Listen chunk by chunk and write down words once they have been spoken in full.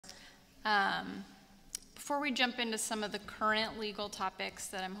Before we jump into some of the current legal topics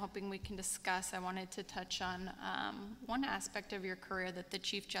that I'm hoping we can discuss, I wanted to touch on one aspect of your career that the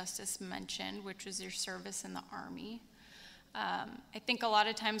Chief Justice mentioned, which was your service in the Army. I think a lot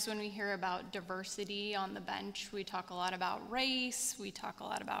of times when we hear about diversity on the bench, we talk a lot about race, we talk a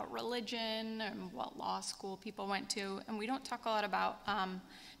lot about religion and what law school people went to, and we don't talk a lot about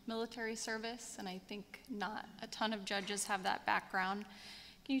military service, and I think not a ton of judges have that background.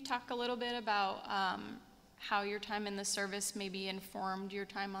 Can you talk a little bit about how your time in the service maybe informed your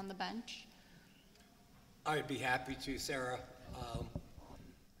time on the bench? I'd be happy to, Sarah.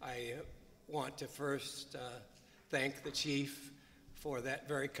 I want to first thank the Chief for that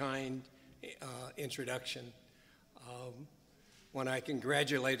very kind introduction. When I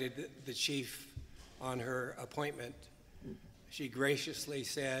congratulated the Chief on her appointment, she graciously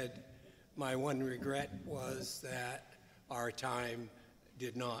said, "My one regret was that our time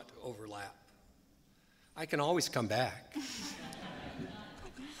did not overlap." I can always come back.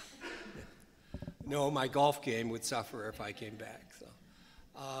 No, my golf game would suffer if I came back.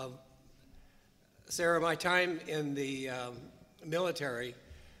 So, Sarah, my time in the military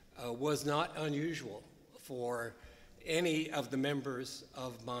was not unusual for any of the members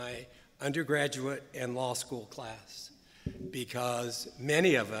of my undergraduate and law school class, because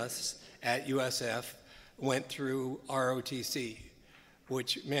many of us at USF went through ROTC,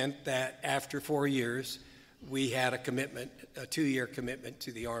 which meant that after 4 years, we had a commitment, a 2-year commitment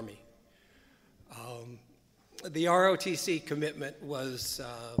to the Army. The ROTC commitment was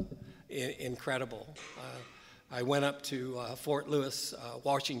incredible. I went up to Fort Lewis,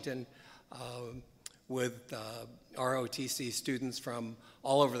 Washington, with ROTC students from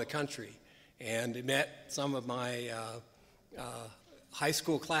all over the country, and met some of my high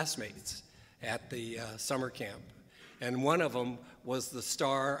school classmates at the summer camp. And one of them was the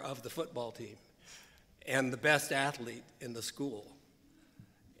star of the football team and the best athlete in the school.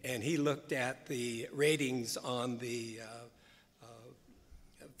 And he looked at the ratings on the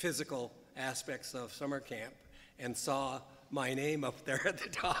physical aspects of summer camp and saw my name up there at the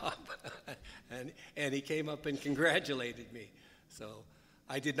top. and he came up and congratulated me. So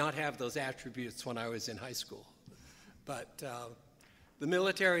I did not have those attributes when I was in high school. But the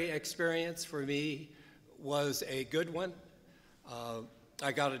military experience for me was a good one.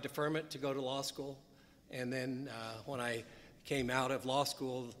 I got a deferment to go to law school, and then when I came out of law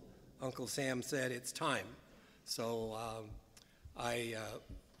school, Uncle Sam said, "It's time." So I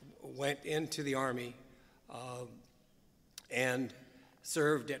went into the Army and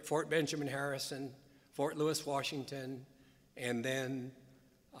served at Fort Benjamin Harrison, Fort Lewis, Washington, and then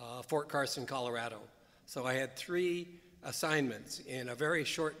Fort Carson, Colorado. So I had 3 assignments in a very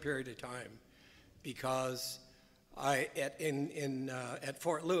short period of time, because at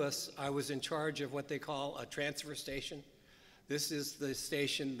Fort Lewis, I was in charge of what they call a transfer station. This is the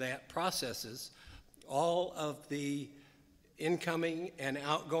station that processes all of the incoming and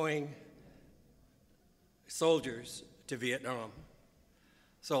outgoing soldiers to Vietnam.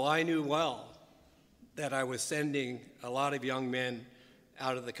 So I knew well that I was sending a lot of young men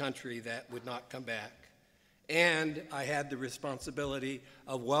out of the country that would not come back. And I had the responsibility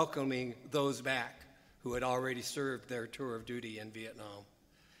of welcoming those back who had already served their tour of duty in Vietnam.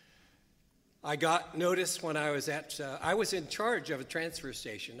 I got notice when I was in charge of a transfer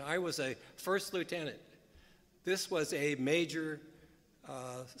station. I was a first lieutenant. This was a major,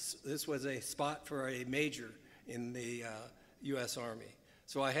 this was a spot for a major in the U.S. Army.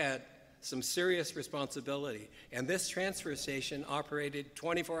 So I had some serious responsibility. And this transfer station operated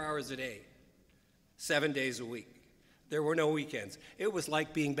 24 hours a day, 7 days a week. There were no weekends. It was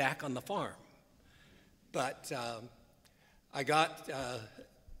like being back on the farm. But I got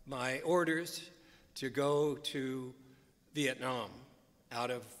my orders to go to Vietnam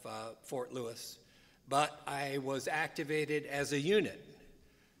out of Fort Lewis. But I was activated as a unit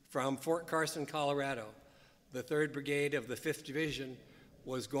from Fort Carson, Colorado. The 3rd Brigade of the 5th Division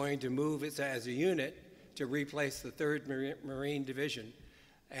was going to move as a unit to replace the 3rd Marine Division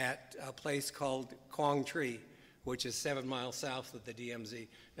at a place called Quang Tri, which is 7 miles south of the DMZ.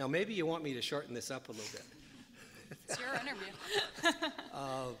 Now, maybe you want me to shorten this up a little bit. It's your interview.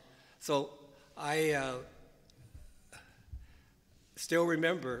 So I still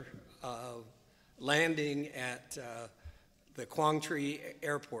remember landing at the Quang Tri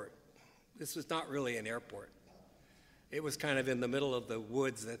airport. This was not really an airport. It was kind of in the middle of the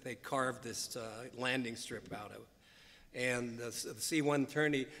woods that they carved this landing strip out of. And the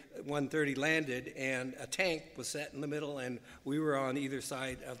C-130 landed, and a tank was set in the middle, and we were on either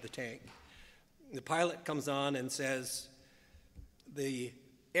side of the tank. The pilot comes on and says, "The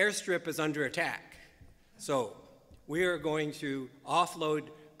airstrip is under attack. So we are going to offload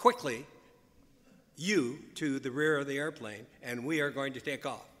quickly you to the rear of the airplane, and we are going to take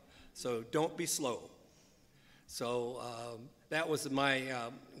off. So don't be slow. So that was my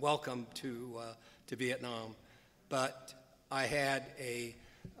welcome to Vietnam. But I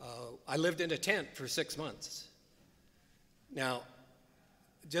lived in a tent for 6 months. Now,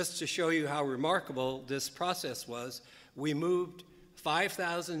 just to show you how remarkable this process was, we moved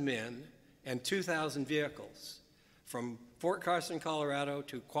 5,000 men and 2,000 vehicles from Fort Carson, Colorado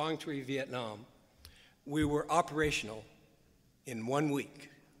to Quang Tri, Vietnam. We were operational in 1 week.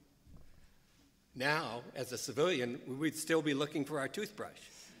 Now, as a civilian, we'd still be looking for our toothbrush.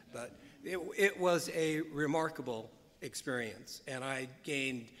 But it was a remarkable experience, and I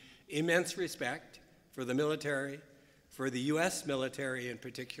gained immense respect for the military, for the U.S. military in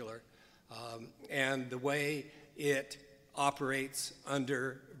particular, and the way it operates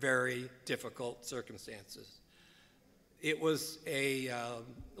under very difficult circumstances. It was a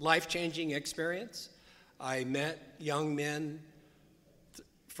life-changing experience. I met young men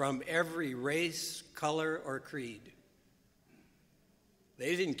from every race, color, or creed.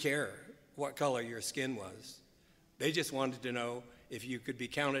 They didn't care what color your skin was. They just wanted to know if you could be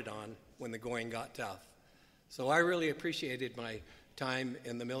counted on when the going got tough. So I really appreciated my time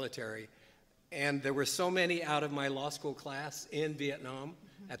in the military. And there were so many out of my law school class in Vietnam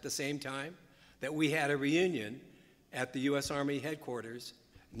at the same time that we had a reunion at the U.S. Army headquarters,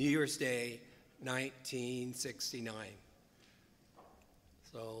 New Year's Day, 1969.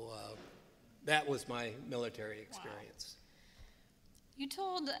 So that was my military experience. Wow. You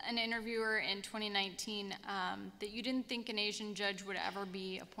told an interviewer in 2019 that you didn't think an Asian judge would ever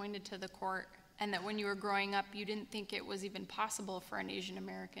be appointed to the court, and that when you were growing up, you didn't think it was even possible for an Asian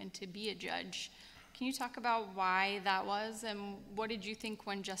American to be a judge. Can you talk about why that was, and what did you think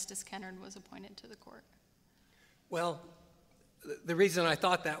when Justice Kennard was appointed to the court? Well, the reason I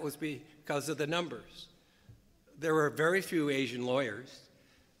thought that was because of the numbers. There were very few Asian lawyers.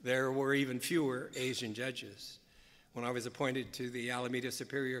 There were even fewer Asian judges. When I was appointed to the Alameda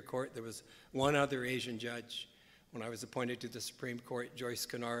Superior Court, there was one other Asian judge. When I was appointed to the Supreme Court, Joyce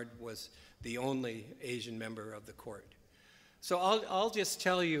Kennard was the only Asian member of the court. So I'll just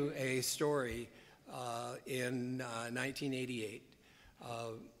tell you a story. In 1988,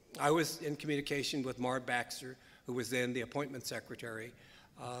 I was in communication with Marv Baxter, who was then the appointment secretary,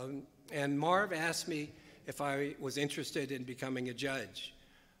 and Marv asked me if I was interested in becoming a judge.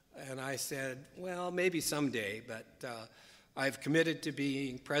 And I said, well, maybe someday, but I've committed to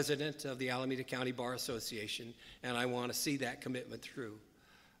being president of the Alameda County Bar Association, and I want to see that commitment through.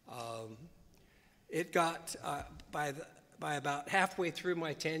 It got, by about halfway through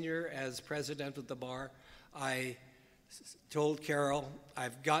my tenure as president of the bar, I told Carol,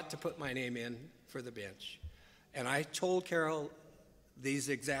 I've got to put my name in for the bench. And I told Carol these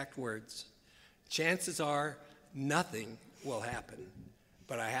exact words: chances are nothing will happen,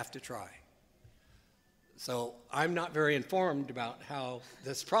 but I have to try. So I'm not very informed about how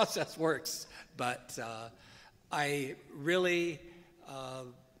this process works, but I really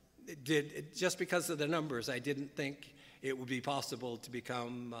did, just because of the numbers, I didn't think it would be possible to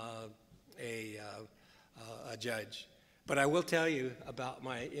become a judge. But I will tell you about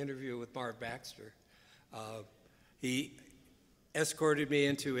my interview with Marv Baxter. He escorted me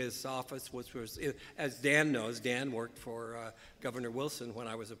into his office, which was, as Dan knows, Dan worked for Governor Wilson when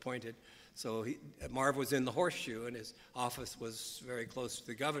I was appointed. So Marv was in the horseshoe, and his office was very close to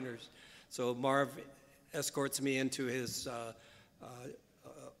the governor's. So Marv escorts me into his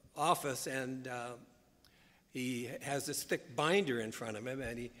office, and he has this thick binder in front of him,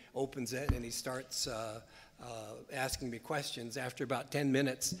 and he opens it, and he starts asking me questions. After about 10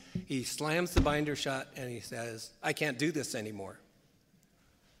 minutes, he slams the binder shut, and he says, "I can't do this anymore."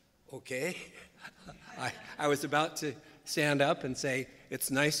 Okay. I was about to stand up and say, "It's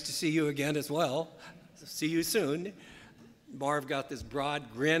nice to see you again as well. See you soon." Marv got this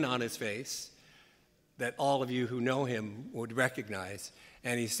broad grin on his face that all of you who know him would recognize,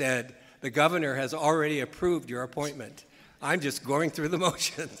 and he said, "The governor has already approved your appointment. I'm just going through the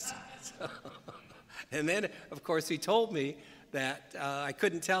motions." And then, of course, he told me that I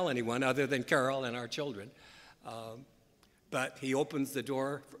couldn't tell anyone other than Carol and our children. But he opens the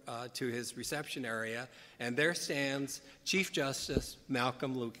door to his reception area, and there stands Chief Justice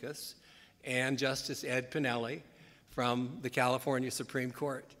Malcolm Lucas and Justice Ed Pinelli from the California Supreme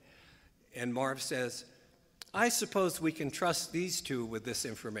Court. And Marv says, "I suppose we can trust these two with this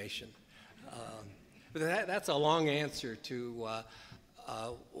information." But that's a long answer to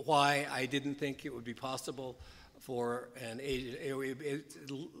why I didn't think it would be possible for an Asian.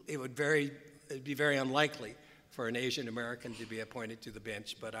 It'd be very unlikely for an Asian American to be appointed to the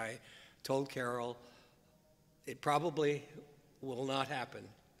bench. But I told Carol, it probably will not happen,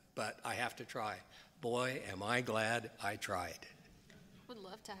 but I have to try. Boy, am I glad I tried. Would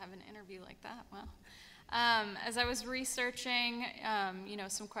love to have an interview like that. Wow. As I was researching,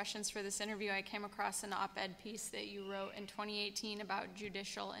 some questions for this interview, I came across an op-ed piece that you wrote in 2018 about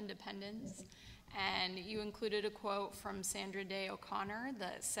judicial independence, and you included a quote from Sandra Day O'Connor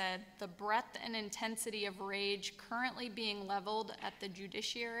that said, "The breadth and intensity of rage currently being leveled at the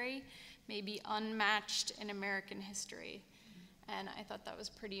judiciary may be unmatched in American history." And I thought that was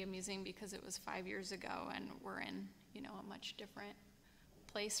pretty amusing because it was 5 years ago, and we're in, a much different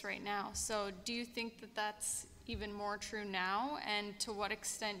place right now. So do you think that that's even more true now? And to what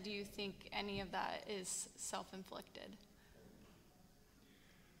extent do you think any of that is self-inflicted?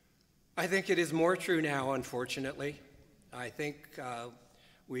 I think it is more true now, unfortunately. I think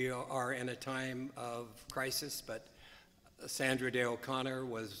we are in a time of crisis, but Sandra Day O'Connor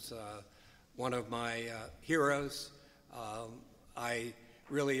was one of my heroes. I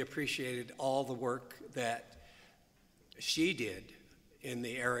really appreciated all the work that she did in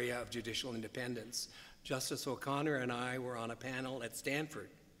the area of judicial independence. Justice O'Connor and I were on a panel at Stanford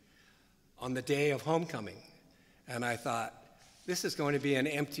on the day of homecoming, and I thought, this is going to be an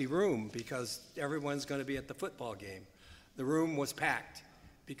empty room because everyone's going to be at the football game. The room was packed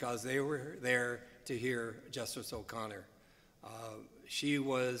because they were there to hear Justice O'Connor. She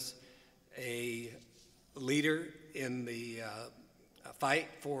was a leader in the fight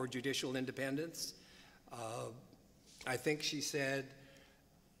for judicial independence. I think she said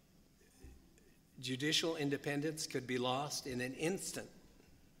judicial independence could be lost in an instant,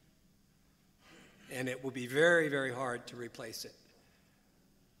 and it will be very, very hard to replace it.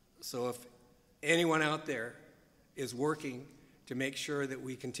 So if anyone out there is working to make sure that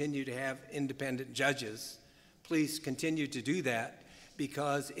we continue to have independent judges, please continue to do that,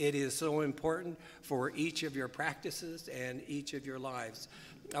 because it is so important for each of your practices and each of your lives.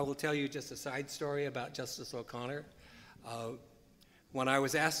 I will tell you just a side story about Justice O'Connor. When I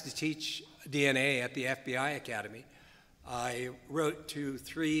was asked to teach DNA at the FBI Academy, I wrote to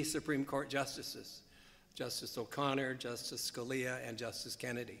 3 Supreme Court justices, Justice O'Connor, Justice Scalia, and Justice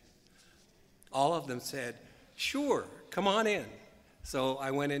Kennedy. All of them said, sure, come on in. So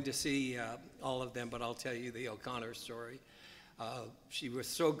I went in to see all of them, but I'll tell you the O'Connor story. She was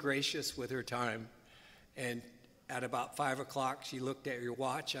so gracious with her time, and at about 5 o'clock, she looked at your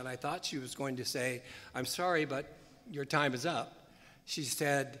watch, and I thought she was going to say, I'm sorry, but your time is up. She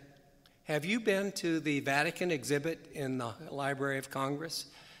said, have you been to the Vatican exhibit in the Library of Congress?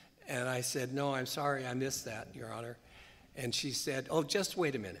 And I said, no, I'm sorry, I missed that, Your Honor. And she said, oh, just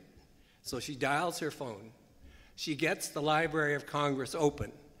wait a minute. So she dials her phone. She gets the Library of Congress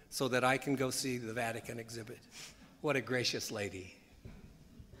open so that I can go see the Vatican exhibit. What a gracious lady.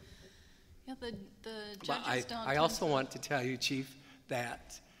 Yeah, the judges don't. I also want to tell you, Chief,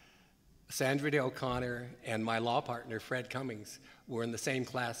 that Sandra Day O'Connor and my law partner, Fred Cummings, were in the same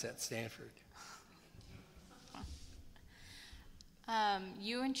class at Stanford.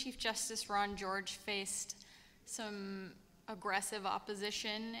 You and Chief Justice Ron George faced some aggressive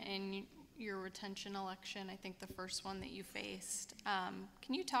opposition in your retention election, I think the first one that you faced.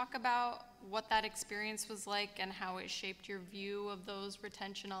 Can you talk about what that experience was like and how it shaped your view of those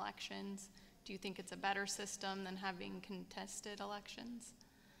retention elections? Do you think it's a better system than having contested elections?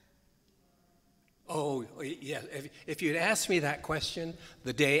 Oh, yeah. If you'd asked me that question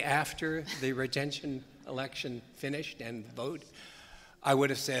the day after the retention election finished and vote, I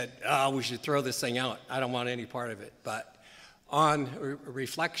would have said, oh, we should throw this thing out. I don't want any part of it. But on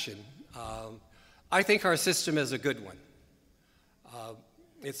reflection, I think our system is a good one.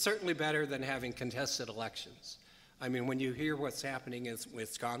 It's certainly better than having contested elections. I mean, when you hear what's happening in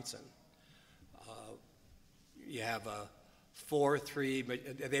Wisconsin, you have a 4-3,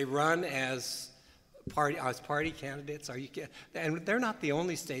 but they run as party candidates. And they're not the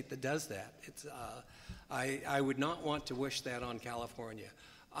only state that does that. I would not want to wish that on California.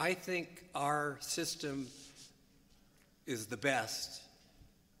 I think our system is the best,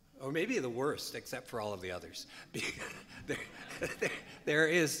 or maybe the worst, except for all of the others. There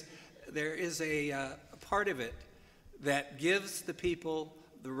is a part of it that gives the people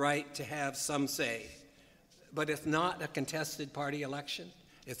the right to have some say, but it's not a contested party election.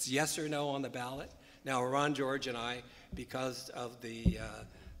 It's yes or no on the ballot. Now, Ron George and I, because of the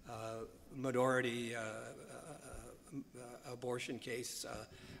minority abortion case,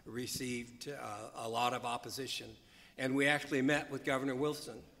 received a lot of opposition. And we actually met with Governor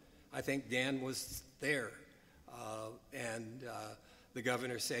Wilson. I think Dan was there. and the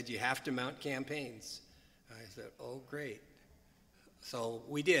governor said, you have to mount campaigns. I said, oh, great. So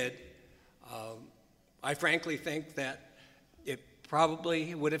we did. I frankly think that it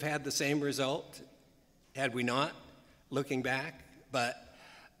probably would have had the same result had we not, looking back, but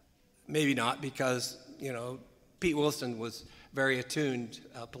maybe not because, you know, Pete Wilson was very attuned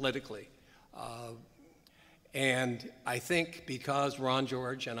politically. And I think because Ron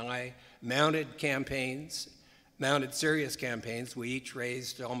George and I mounted serious campaigns, we each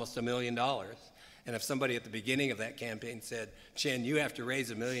raised almost $1 million. And if somebody at the beginning of that campaign said, Chin, you have to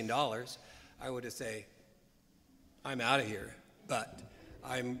raise $1 million, I would have said, I'm out of here. But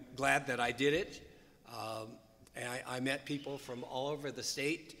I'm glad that I did it. And I met people from all over the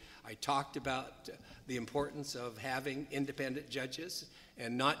state. I talked about the importance of having independent judges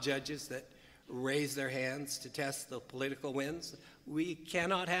and not judges that raise their hands to test the political winds. We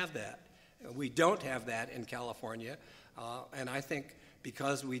cannot have that. We don't have that in California. And I think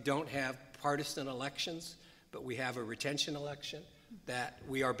because we don't have partisan elections, but we have a retention election, that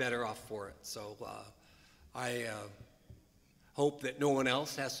we are better off for it. So I hope that no one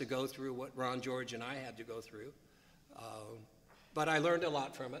else has to go through what Ron George and I had to go through. But I learned a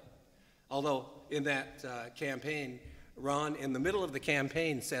lot from it. Although in that campaign, Ron, in the middle of the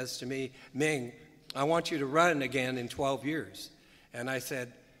campaign, says to me, Ming, I want you to run again in 12 years. And I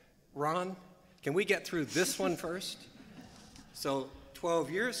said, Ron, can we get through this one first? So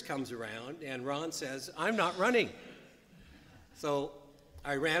 12 years comes around, and Ron says, I'm not running. So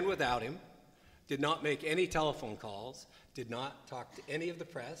I ran without him, did not make any telephone calls, did not talk to any of the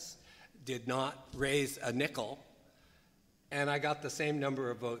press, did not raise a nickel, and I got the same number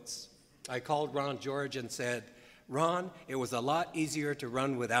of votes. I called Ron George and said, Ron, it was a lot easier to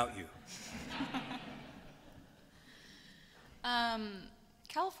run without you.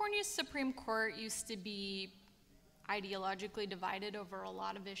 California's Supreme Court used to be ideologically divided over a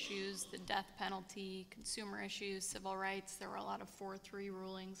lot of issues, the death penalty, consumer issues, civil rights. There were a lot of 4-3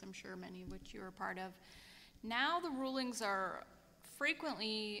 rulings, I'm sure many of which you were part of. Now the rulings are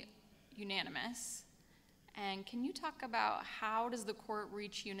frequently unanimous. And can you talk about how does the court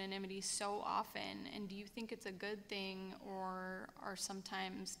reach unanimity so often? And do you think it's a good thing, or are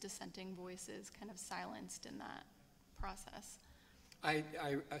sometimes dissenting voices kind of silenced in that process?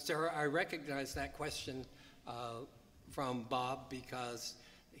 Sarah, I recognize that question from Bob because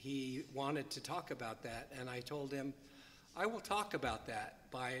he wanted to talk about that. And I told him, I will talk about that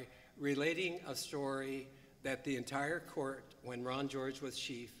by relating a story that the entire court, when Ron George was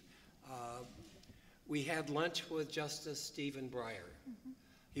chief, we had lunch with Justice Stephen Breyer. Mm-hmm.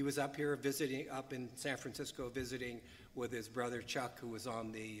 He was up here visiting, up in San Francisco, visiting with his brother Chuck, who was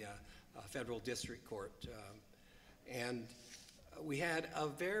on the federal district court. And we had a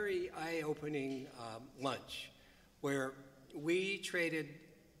very eye-opening lunch where we traded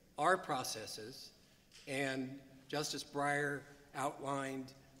our processes, and Justice Breyer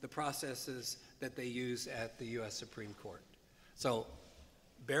outlined the processes that they use at the U.S. Supreme Court. So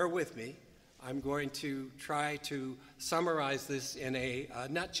bear with me. I'm going to try to summarize this in a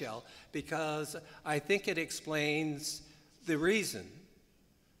nutshell because I think it explains the reason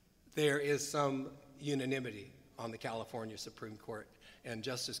there is some unanimity on the California Supreme Court. And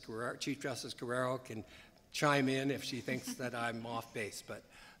Chief Justice Guerrero can chime in if she thinks that I'm off base, but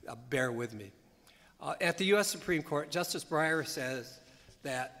bear with me. At the U.S. Supreme Court, Justice Breyer says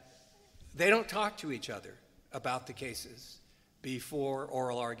that they don't talk to each other about the cases before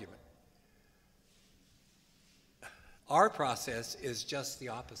oral argument. Our process is just the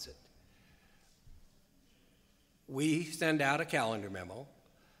opposite. We send out a calendar memo.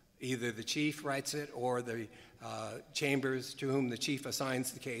 Either the chief writes it or the chambers to whom the chief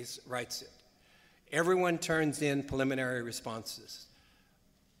assigns the case writes it. Everyone turns in preliminary responses.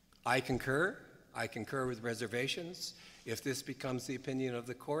 I concur with reservations. If this becomes the opinion of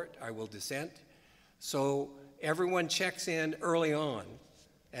the court, I will dissent. So everyone checks in early on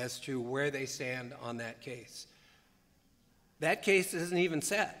as to where they stand on that case. That case isn't even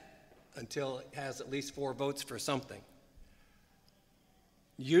set until it has at least 4 votes for something.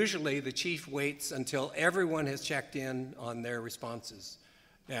 Usually the chief waits until everyone has checked in on their responses.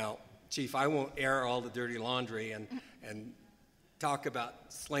 Now, Chief, I won't air all the dirty laundry and talk about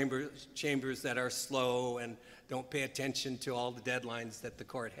chambers that are slow and don't pay attention to all the deadlines that the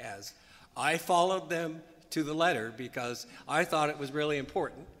court has. I followed them to the letter because I thought it was really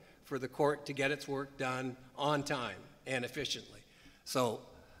important for the court to get its work done on time and efficiently. So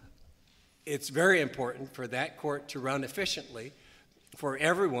it's very important for that court to run efficiently, for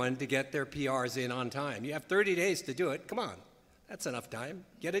everyone to get their PRs in on time. You have 30 days to do it. Come on, that's enough time.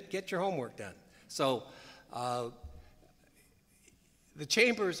 Get your homework done. So The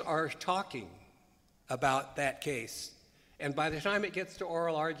chambers are talking about that case, and by the time it gets to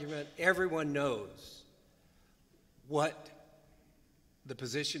oral argument, everyone knows what the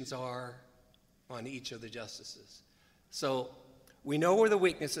positions are on each of the justices. So we know where the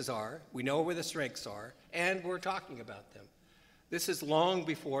weaknesses are, we know where the strengths are, and we're talking about them. This is long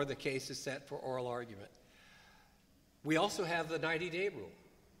before the case is set for oral argument. We also have the 90-day rule.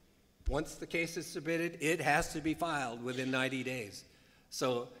 Once the case is submitted, it has to be filed within 90 days.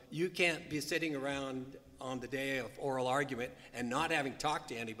 So you can't be sitting around on the day of oral argument and not having talked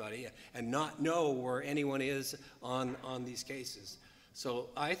to anybody and not know where anyone is on these cases. So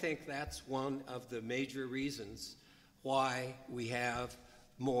I think that's one of the major reasons why we have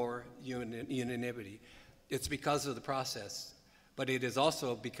more unanimity. It's because of the process, but it is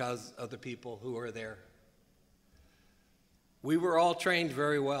also because of the people who are there. We were all trained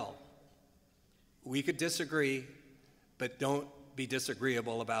very well. We could disagree, but don't be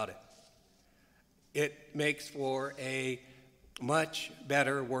disagreeable about it. It makes for a much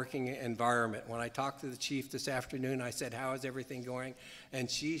better working environment. When I talked to the chief this afternoon, I said, "How is everything going?" And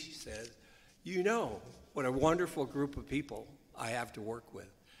she said, "You know what a wonderful group of people I have to work with."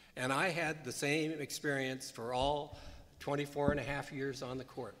 And I had the same experience for all 24 and a half years on the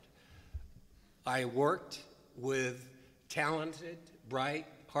court. I worked with talented, bright,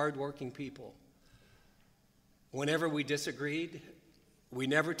 hardworking people. Whenever we disagreed, we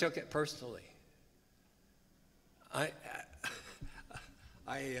never took it personally. I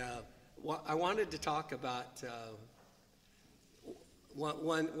wanted to talk about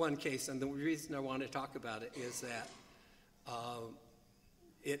one case, and the reason I want to talk about it is that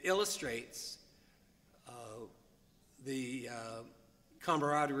it illustrates the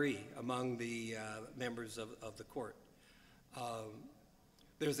camaraderie among the members of the court.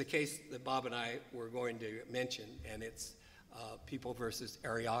 There's a case that Bob and I were going to mention, and it's People versus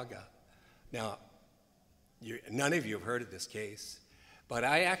Arriaga. Now, none of you have heard of this case, but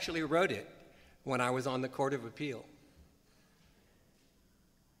I actually wrote it when I was on the Court of Appeal.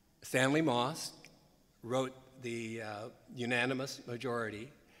 Stanley Moss wrote the unanimous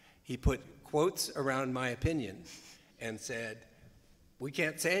majority. He put quotes around my opinion and said, "We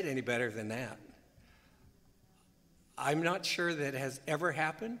can't say it any better than that." I'm not sure that has ever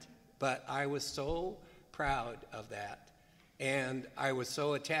happened, but I was so proud of that. And I was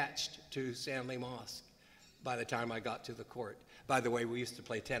so attached to Stanley Moss by the time I got to the court. By the way, we used to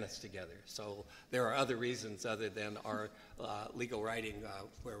play tennis together, so there are other reasons other than our legal writing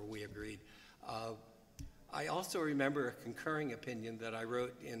where we agreed. I also remember a concurring opinion that I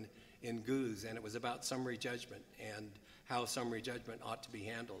wrote in Cruz, and it was about summary judgment and how summary judgment ought to be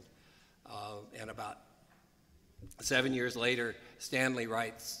handled. And about 7 years later, Stanley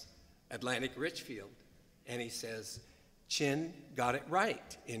writes Atlantic Richfield, and he says, "Chin got it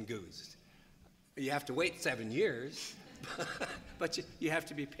right in Cruz." You have to wait 7 years, but you have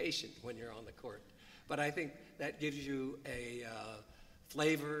to be patient when you're on the court. But I think that gives you a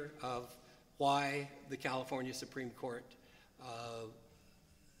flavor of why the California Supreme Court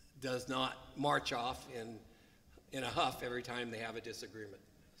does not march off in a huff every time they have a disagreement.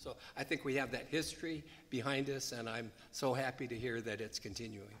 So I think we have that history behind us, and I'm so happy to hear that it's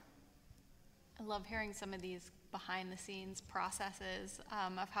continuing. I love hearing some of these behind-the-scenes processes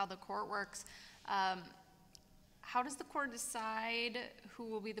of how the court works. How does the court decide who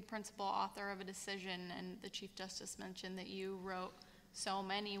will be the principal author of a decision? And the Chief Justice mentioned that you wrote so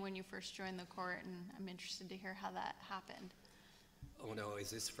many when you first joined the court, and I'm interested to hear how that happened. Oh no,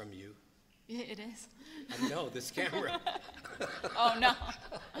 is this from you? It is. No, this camera. Oh, no.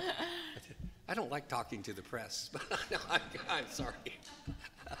 I don't like talking to the press, but no, I'm sorry.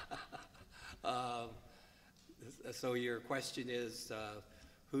 So your question is,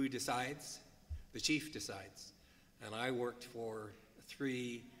 who decides? The chief decides. And I worked for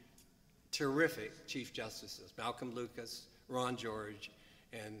 3 terrific chief justices, Malcolm Lucas, Ron George,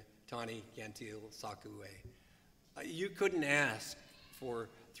 and Tani Gentile Sakue. You couldn't ask for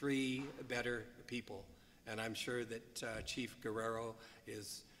 3 better people, and I'm sure that Chief Guerrero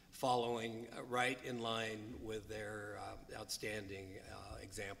is following right in line with their outstanding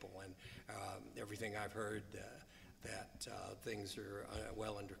example, and everything I've heard that things are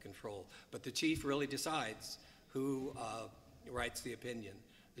well under control. But the chief really decides who writes the opinion.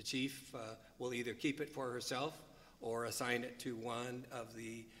 The chief will either keep it for herself or assign it to one of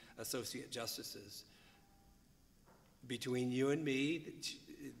the associate justices. Between you and me,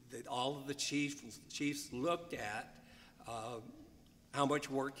 all of the chiefs looked at how much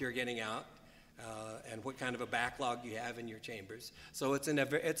work you're getting out and what kind of a backlog you have in your chambers. So it's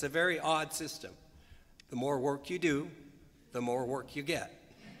a very odd system. the more work you do, the more work you get.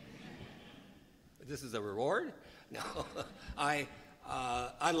 This is a reward? No, I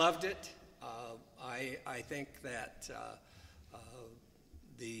loved it. I think that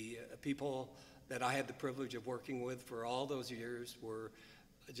the people that I had the privilege of working with for all those years were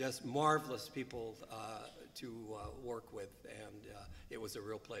just marvelous people to work with, and it was a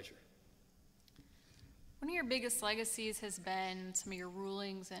real pleasure. One of your biggest legacies has been some of your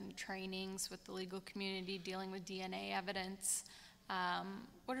rulings and trainings with the legal community dealing with DNA evidence.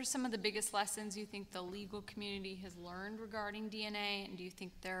 What are some of the biggest lessons you think the legal community has learned regarding DNA, and do you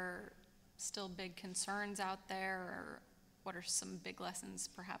think there are still big concerns out there, or what are some big lessons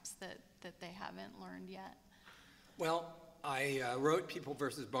perhaps that they haven't learned yet? Well, I wrote People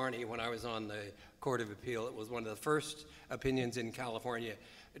versus Barney when I was on the Court of Appeal. It was one of the first opinions in California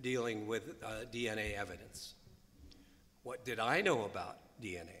dealing with DNA evidence. What did I know about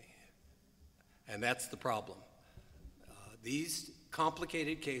DNA? And that's the problem. These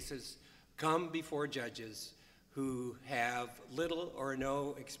complicated cases come before judges who have little or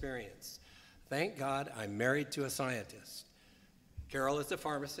no experience. Thank God I'm married to a scientist. Carol is a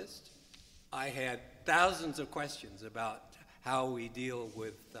pharmacist. I had thousands of questions about how we deal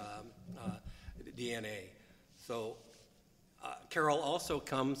with DNA. So Carol also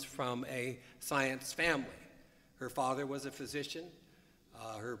comes from a science family. Her father was a physician.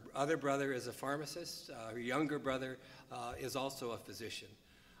 Her other brother is a pharmacist. Her younger brother is also a physician.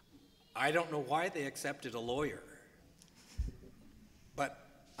 I don't know why they accepted a lawyer, but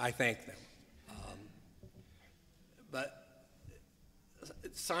I thank them. But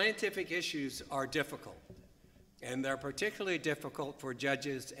scientific issues are difficult, and they're particularly difficult for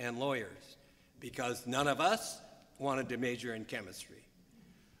judges and lawyers because none of us wanted to major in chemistry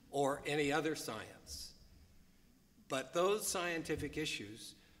or any other science. But those scientific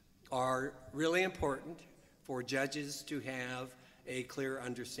issues are really important for judges to have a clear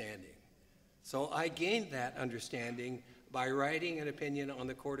understanding. So I gained that understanding by writing an opinion on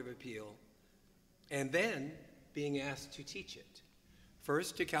the Court of Appeal and then being asked to teach it.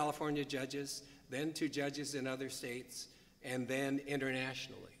 First to California judges, then to judges in other states, and then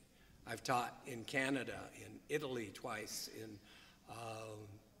internationally. I've taught in Canada, in Italy twice, in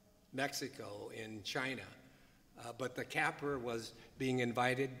Mexico, in China. But the capper was being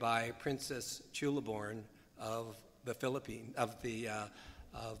invited by Princess Chulaborn of the Philippines, of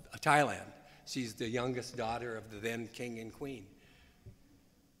Thailand. She's the youngest daughter of the then king and queen.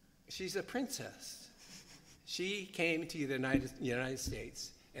 She's a princess. She came to the United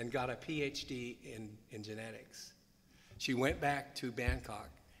States and got a PhD in genetics. She went back to Bangkok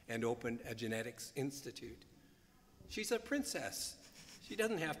and opened a genetics institute. She's a princess. She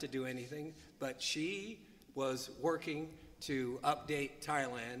doesn't have to do anything, but she was working to update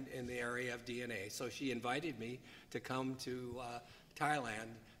Thailand in the area of DNA. So she invited me to come to Thailand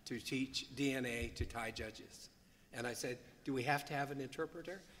to teach DNA to Thai judges. And I said, do we have to have an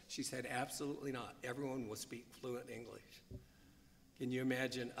interpreter? She said, absolutely not. Everyone will speak fluent English. Can you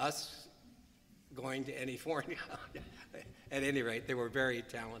imagine us going to any foreign? At any rate, they were very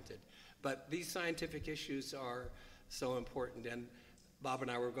talented. But these scientific issues are so important. And Bob and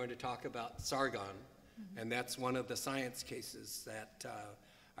I were going to talk about Sargon. And that's one of the science cases that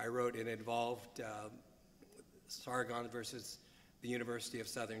I wrote. It involved Sargon versus the University of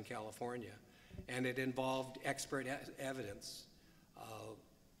Southern California. And it involved expert evidence.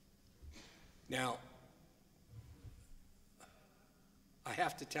 Now, I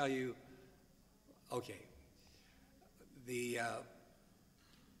have to tell you, okay,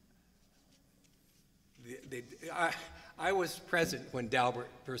 I was present when Daubert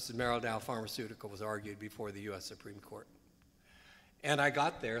versus Merrill Dow Pharmaceutical was argued before the U.S. Supreme Court. And I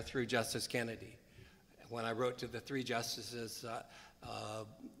got there through Justice Kennedy. When I wrote to the three justices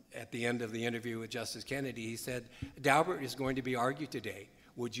at the end of the interview with Justice Kennedy, he said, Daubert is going to be argued today.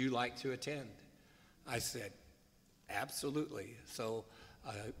 Would you like to attend? I said, absolutely. So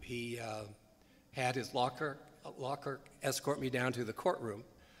he had his law clerk escort me down to the courtroom.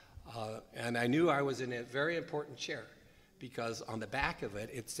 And I knew I was in a very important chair because on the back of it,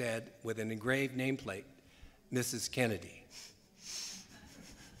 it said, with an engraved nameplate, Mrs. Kennedy.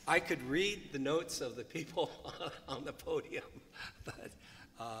 I could read the notes of the people on the podium, but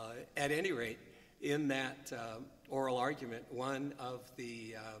at any rate, in that oral argument, one of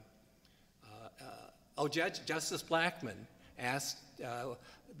the, Justice Blackmun asked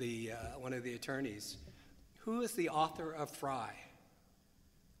one of the attorneys, who is the author of Fry?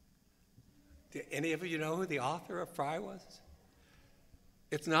 Do any of you know who the author of Fry was?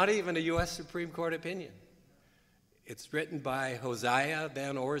 It's not even a U.S. Supreme Court opinion. It's written by Hosea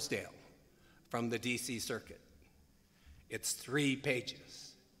Van Orsdale, from the DC Circuit. It's 3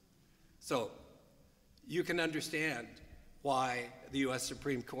 pages. So you can understand why the U.S.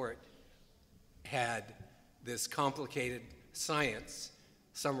 Supreme Court had this complicated science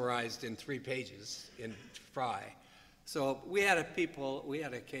summarized in 3 pages in Fry. So we had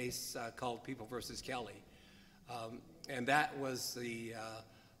a case called People versus Kelly, and that was the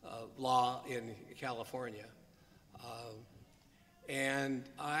law in California. And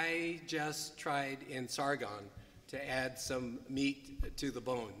I just tried in Sargon to add some meat to the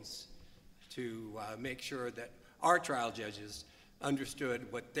bones to make sure that our trial judges understood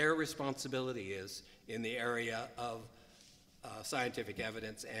what their responsibility is in the area of scientific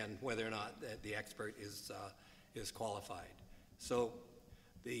evidence and whether or not the expert is qualified. So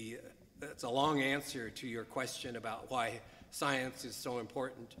that's a long answer to your question about why science is so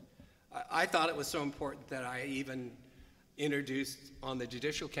important. I thought it was so important that I even introduced on the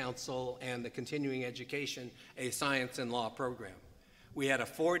Judicial Council and the continuing education a science and law program. We had a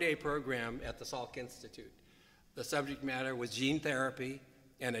 4-day program at the Salk Institute. The subject matter was gene therapy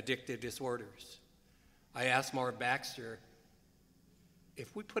and addictive disorders. I asked Marv Baxter,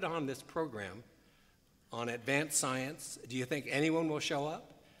 if we put on this program on advanced science, do you think anyone will show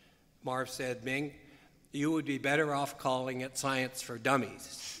up? Marv said, Ming, you would be better off calling it Science for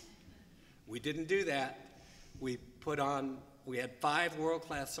Dummies. We didn't do that. We had 5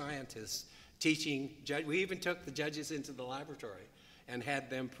 world-class scientists teaching, we even took the judges into the laboratory and had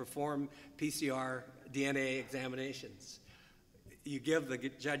them perform PCR DNA examinations. You give the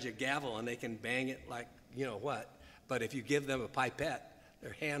judge a gavel and they can bang it like, you know what, but if you give them a pipette,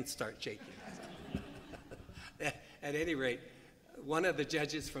 their hands start shaking. At any rate, one of the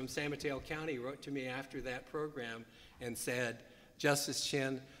judges from San Mateo County wrote to me after that program and said, Justice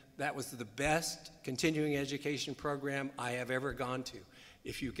Chin, that was the best continuing education program I have ever gone to.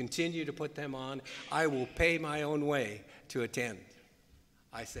 If you continue to put them on, I will pay my own way to attend.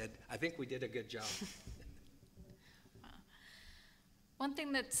 I said, I think we did a good job. One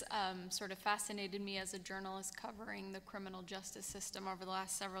thing that's sort of fascinated me as a journalist covering the criminal justice system over the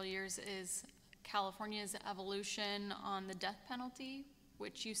last several years is California's evolution on the death penalty,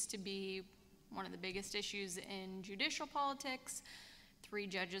 which used to be one of the biggest issues in judicial politics. 3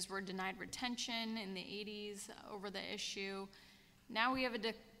 judges were denied retention in the 80s over the issue. Now we have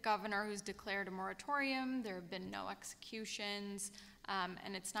a governor who's declared a moratorium. There have been no executions,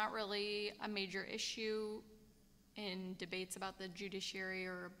 and it's not really a major issue in debates about the judiciary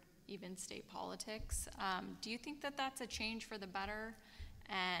or even state politics. Do you think that that's a change for the better?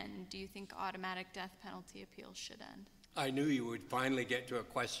 And do you think automatic death penalty appeals should end? I knew you would finally get to a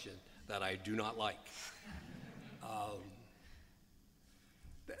question that I do not like.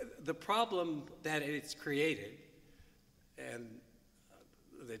 The problem that it's created, and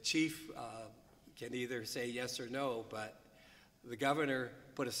the chief can either say yes or no, but the governor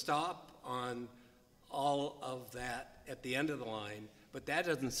put a stop on all of that at the end of the line, but that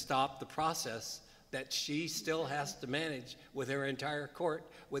doesn't stop the process that she still has to manage with her entire court,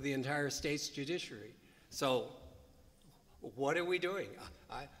 with the entire state's judiciary. So what are we doing?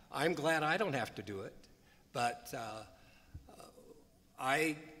 I'm glad I don't have to do it, but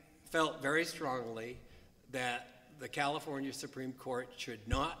I felt very strongly that the California Supreme Court should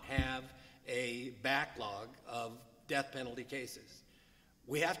not have a backlog of death penalty cases.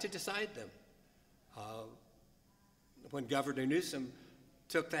 We have to decide them. When Governor Newsom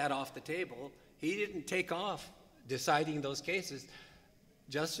took that off the table, he didn't take off deciding those cases.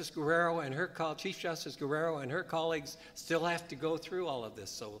 Justice Guerrero and Chief Justice Guerrero and her colleagues still have to go through all of this.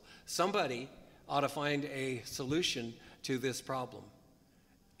 So somebody ought to find a solution to this problem.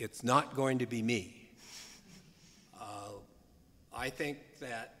 It's not going to be me. I think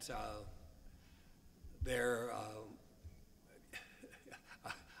that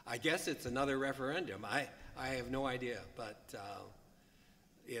I guess it's another referendum. I have no idea, but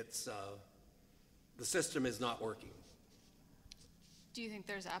the system is not working. Do you think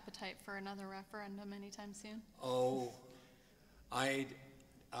there's appetite for another referendum anytime soon? Oh, I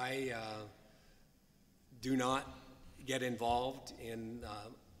do not get involved in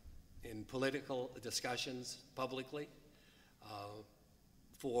political discussions publicly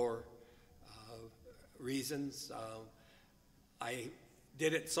for reasons. I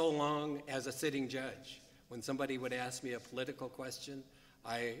did it so long as a sitting judge. When somebody would ask me a political question,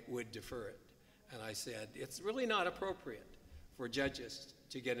 I would defer it. And I said, it's really not appropriate for judges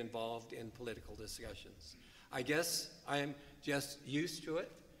to get involved in political discussions. I guess I am just used to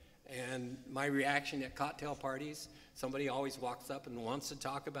it. And my reaction at cocktail parties, somebody always walks up and wants to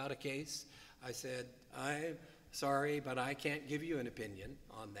talk about a case. I said, I'm sorry, but I can't give you an opinion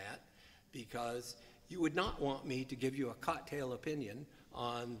on that. because you would not want me to give you a cocktail opinion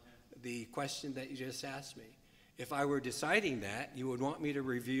on the question that you just asked me. If I were deciding that, you would want me to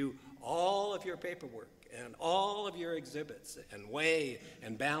review all of your paperwork and all of your exhibits and weigh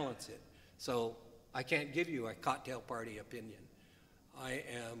and balance it. So I can't give you a cocktail party opinion. I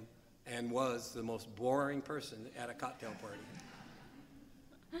am and was the most boring person at a cocktail party.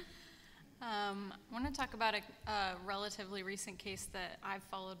 I want to talk about a relatively recent case that I've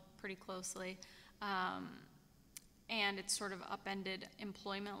followed pretty closely. And it's sort of upended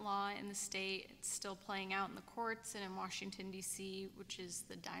employment law in the state. It's still playing out in the courts and in Washington, D.C., which is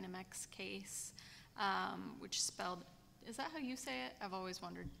the Dynamex case, which spelled, is that how you say it? I've always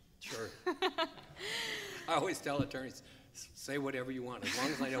wondered. Sure. I always tell attorneys, say whatever you want, as long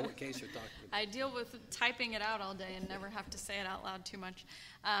as I know what case you're talking about. I deal with typing it out all day and never have to say it out loud too much.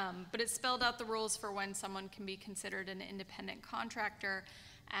 But it spelled out the rules for when someone can be considered an independent contractor,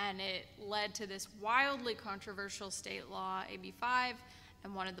 and it led to this wildly controversial state law, AB 5,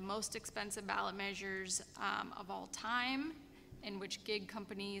 and one of the most expensive ballot measures of all time, in which gig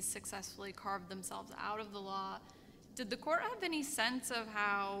companies successfully carved themselves out of the law. Did the court have any sense of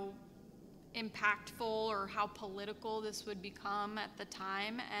how impactful or how political this would become at the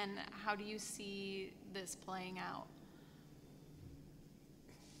time, and how do you see this playing out?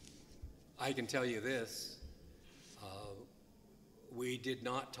 I can tell you this, we did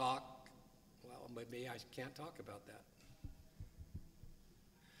not talk, well, maybe I can't talk about that.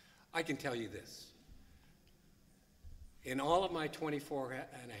 I can tell you this. In all of my 24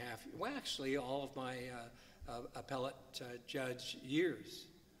 and a half, well, actually all of my appellate judge years,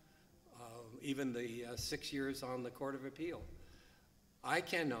 even the 6 years on the Court of Appeal, I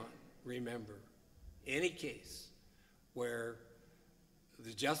cannot remember any case where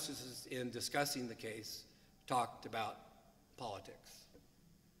the justices in discussing the case talked about politics.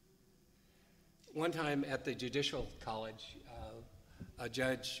 One time at the Judicial College, a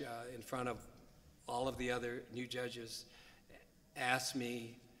judge in front of all of the other new judges asked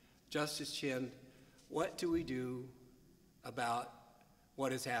me, Justice Chin, what do we do about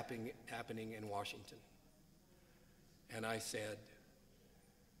what is happening in Washington? And I said,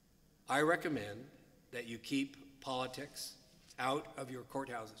 I recommend that you keep politics out of your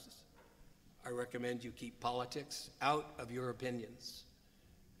courthouses. I recommend you keep politics out of your opinions.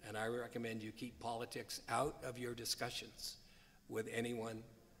 And I recommend you keep politics out of your discussions with anyone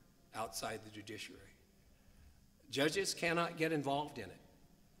outside the judiciary. Judges cannot get involved in it.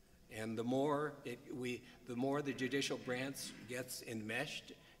 And the more the judicial branch gets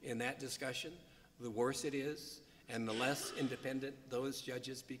enmeshed in that discussion, the worse it is, and the less independent those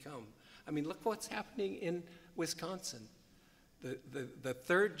judges become. I mean, look what's happening in Wisconsin. The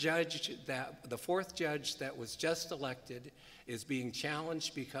fourth judge that was just elected is being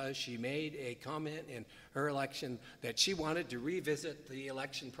challenged because she made a comment in her election that she wanted to revisit the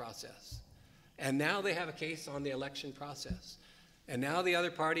election process. And now they have a case on the election process. And now the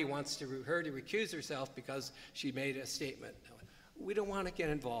other party wants her to recuse herself because she made a statement. We don't want to get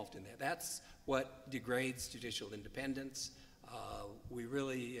involved in that. That's what degrades judicial independence. We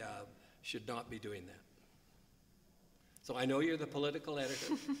really should not be doing that. So I know you're the political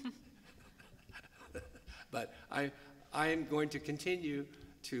editor, but I'm going to continue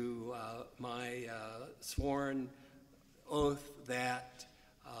to my sworn oath that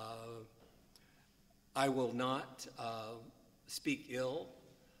I will not speak ill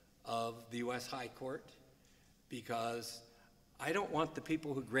of the U.S. High Court, because I don't want the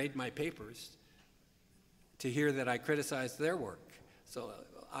people who grade my papers to hear that I criticize their work. So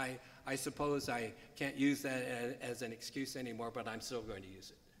I suppose I can't use that as an excuse anymore, but I'm still going to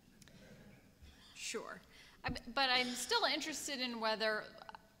use it. Sure. But I'm still interested in whether,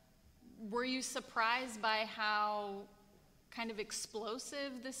 were you surprised by how kind of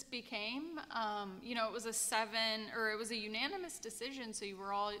explosive this became? You know, it was a unanimous decision, so you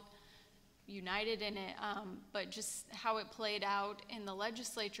were all united in it, but just how it played out in the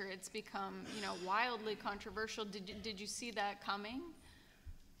legislature, it's become, you know, wildly controversial. Did you see that coming?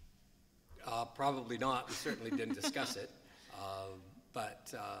 Probably not. We certainly didn't discuss it.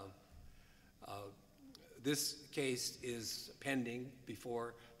 But this case is pending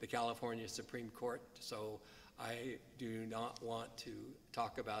before the California Supreme Court, so I do not want to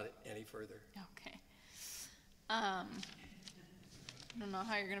talk about it any further. Okay. I don't know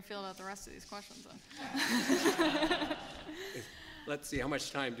how you're going to feel about the rest of these questions, then. Let's see, how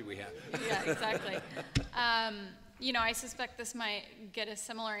much time do we have? Yeah, exactly. You know, I suspect this might get a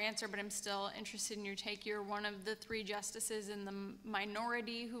similar answer, but I'm still interested in your take. You're one of the 3 justices in the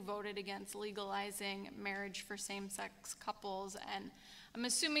minority who voted against legalizing marriage for same-sex couples, and I'm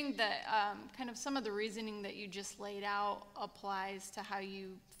assuming that kind of some of the reasoning that you just laid out applies to how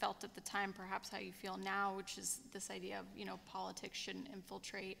you felt at the time, perhaps how you feel now, which is this idea of, politics shouldn't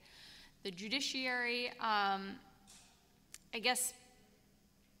infiltrate the judiciary. I guess,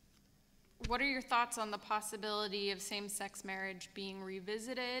 what are your thoughts on the possibility of same-sex marriage being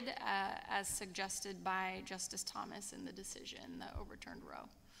revisited as suggested by Justice Thomas in the decision that overturned Roe?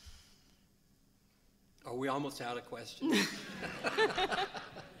 Are we almost out of questions?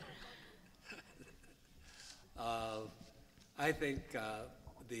 I think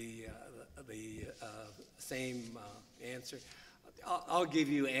the same answer. I'll give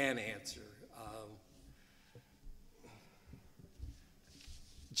you an answer.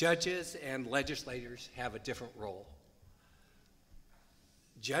 Judges and legislators have a different role.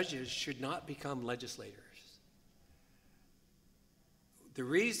 Judges should not become legislators. The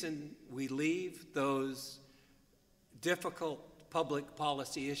reason we leave those difficult public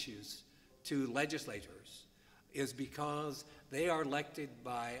policy issues to legislators is because they are elected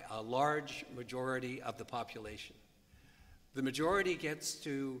by a large majority of the population. The majority gets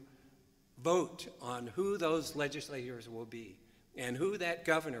to vote on who those legislators will be and who that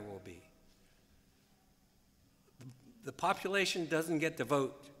governor will be. The population doesn't get to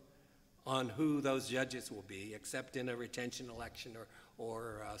vote on who those judges will be, except in a retention election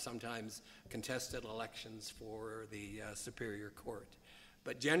or sometimes contested elections for the Superior Court.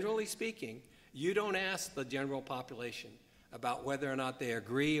 But generally speaking, you don't ask the general population about whether or not they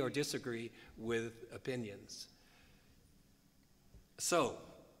agree or disagree with opinions. So,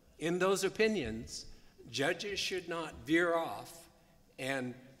 in those opinions, judges should not veer off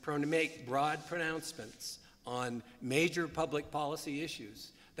and make broad pronouncements on major public policy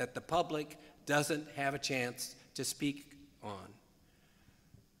issues that the public doesn't have a chance to speak on.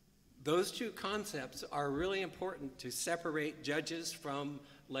 Those two concepts are really important to separate judges from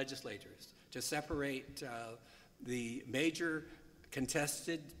legislators, to separate the major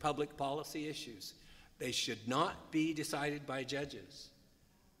contested public policy issues. They should not be decided by judges.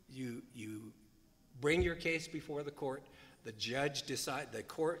 You bring your case before the court, the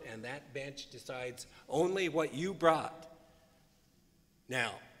court and that bench decides only what you brought.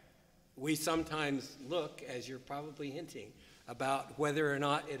 Now, we sometimes look, as you're probably hinting, about whether or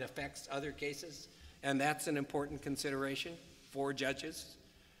not it affects other cases, and that's an important consideration for judges.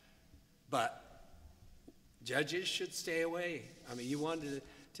 But judges should stay away. I mean, you wanted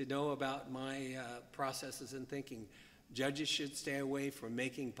to know about my processes and thinking. Judges should stay away from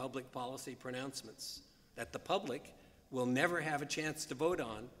making public policy pronouncements that the public will never have a chance to vote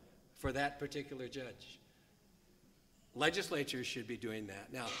on for that particular judge. Legislatures should be doing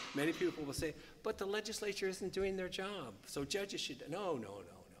that. Now, many people will say, but the legislature isn't doing their job, so judges should. No.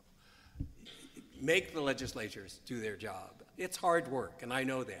 Make the legislatures do their job. It's hard work, and I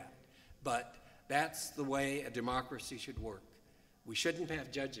know that. But that's the way a democracy should work. We shouldn't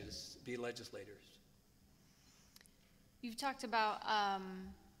have judges be legislators. You've talked about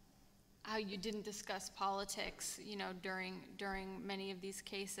how you didn't discuss politics, during many of these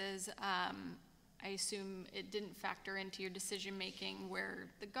cases. I assume it didn't factor into your decision-making where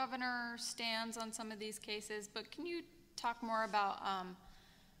the governor stands on some of these cases, but can you talk more about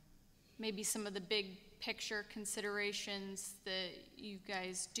maybe some of the big picture considerations that you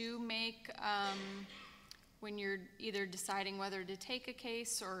guys do make when you're either deciding whether to take a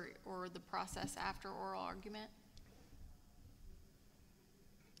case or the process after oral argument?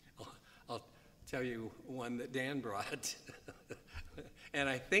 I'll tell you one that Dan brought. And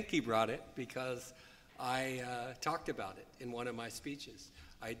I think he brought it because I talked about it in one of my speeches.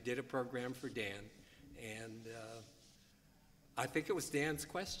 I did a program for Dan, and I think it was Dan's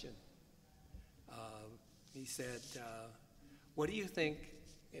question. He said, what do you think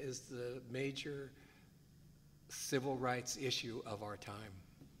is the major civil rights issue of our time?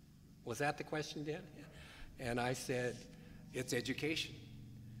 Was that the question, Dan? Yeah. And I said, it's education.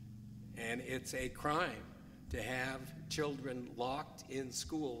 And it's a crime to have children locked in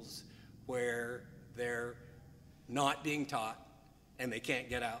schools where they're not being taught and they can't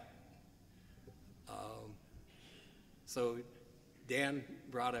get out. So Dan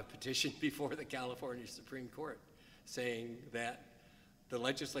brought a petition before the California Supreme Court saying that the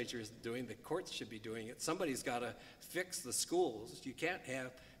legislature isn't doing, the courts should be doing it. Somebody's got to fix the schools. You can't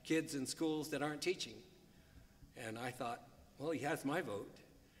have kids in schools that aren't teaching. And I thought, well, he has my vote.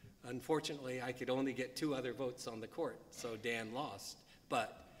 Unfortunately, I could only get 2 other votes on the court, so Dan lost.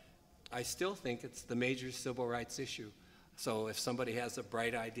 But I still think it's the major civil rights issue. So if somebody has a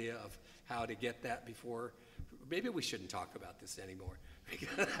bright idea of how to get that before, maybe we shouldn't talk about this anymore.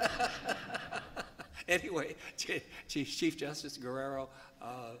 Anyway, Chief Justice Guerrero,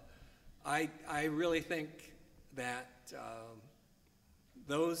 I really think that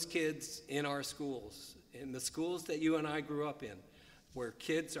those kids in our schools, in the schools that you and I grew up in, where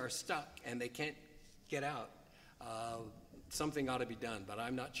kids are stuck and they can't get out, something ought to be done. But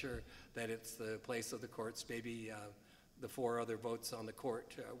I'm not sure that it's the place of the courts. Maybe the 4 other votes on the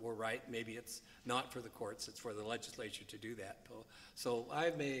court were right. Maybe it's not for the courts, it's for the legislature to do that. So I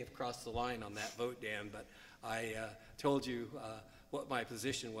may have crossed the line on that vote, Dan, but I told you what my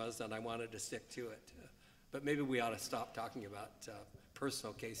position was, and I wanted to stick to it. But maybe we ought to stop talking about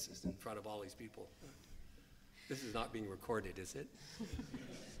personal cases in front of all these people. This is not being recorded, is it?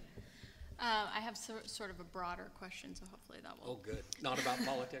 I have sort of a broader question, so hopefully that will. Oh, good. Not about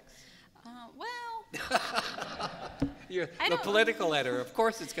politics? Well, You're the political editor. Of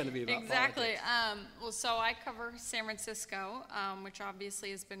course it's going to be about exactly. politics. Well, so I cover San Francisco, which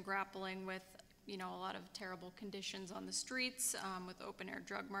obviously has been grappling with, a lot of terrible conditions on the streets, with open-air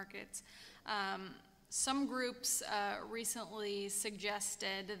drug markets. Some groups recently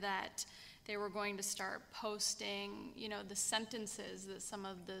suggested that they were going to start posting, the sentences that some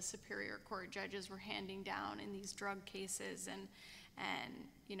of the Superior Court judges were handing down in these drug cases and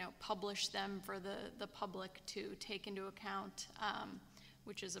publish them for the public to take into account,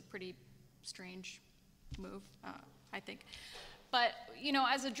 which is a pretty strange move, I think. But,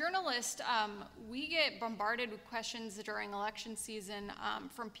 as a journalist, we get bombarded with questions during election season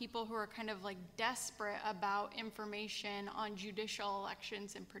from people who are kind of like desperate about information on judicial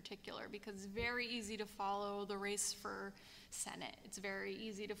elections in particular, because it's very easy to follow the race for Senate. It's very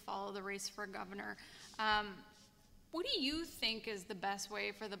easy to follow the race for governor. What do you think is the best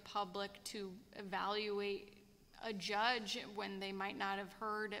way for the public to evaluate a judge when they might not have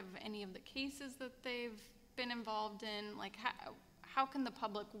heard of any of the cases that they've been involved in? Like, how can the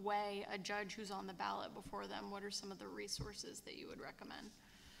public weigh a judge who's on the ballot before them? What are some of the resources that you would recommend?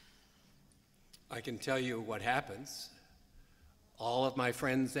 I can tell you what happens. All of my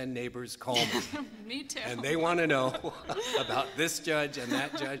friends and neighbors call me. Me too. And they want to know about this judge and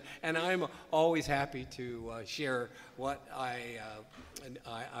that judge. And I'm always happy to share what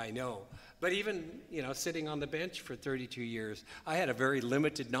I know. But even, sitting on the bench for 32 years, I had a very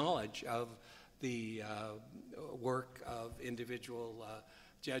limited knowledge of the work of individual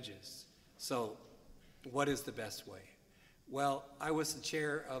judges. So what is the best way? Well, I was the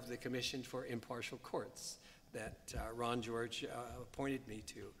chair of the Commission for Impartial Courts that Ron George appointed me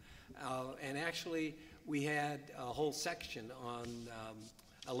to. And actually, we had a whole section on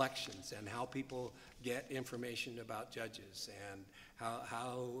elections and how people get information about judges and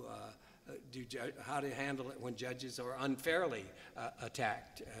how to handle it when judges are unfairly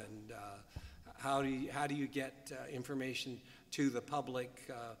attacked, and how do you get information to the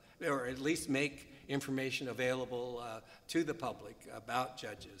public, or at least make information available to the public about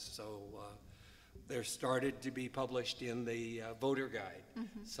judges. So there started to be published in the voter guide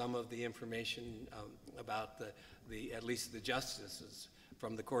some of the information about at least the justices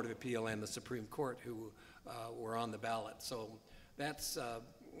from the Court of Appeal and the Supreme Court who were on the ballot. So that's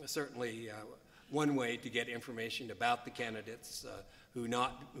certainly one way to get information about the candidates who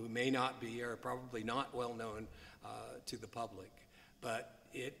may not be or probably not well known to the public. But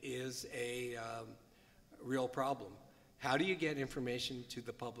it is a real problem. How do you get information to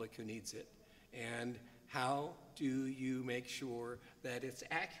the public who needs it? And how do you make sure that it's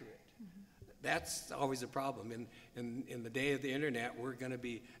accurate? That's always a problem. In the day of the internet, we're going to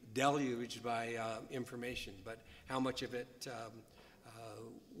be deluged by information, but how much of it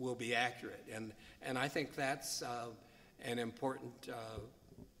will be accurate? And I think that's an important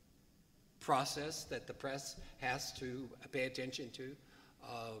process that the press has to pay attention to.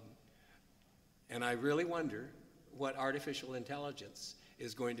 And I really wonder what artificial intelligence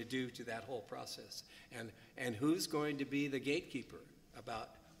is going to do to that whole process, and who's going to be the gatekeeper about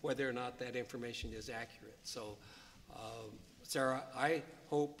whether or not that information is accurate. So, Sarah, I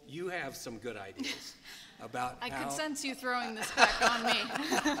hope you have some good ideas about I could sense you throwing this back on me.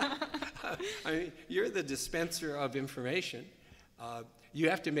 I mean, you're the dispenser of information. You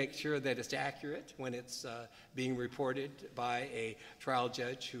have to make sure that it's accurate when it's being reported by a trial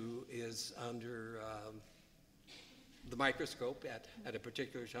judge who is under the microscope at a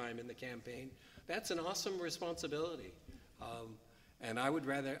particular time in the campaign. That's an awesome responsibility. And I would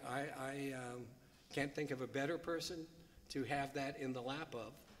rather, I can't think of a better person to have that in the lap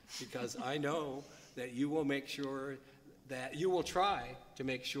of, because I know that you will make sure that, you will try to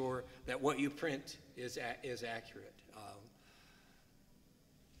make sure that what you print is accurate.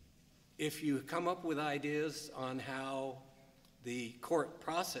 If you come up with ideas on how the court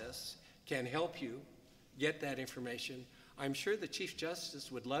process can help you get that information. I'm sure the Chief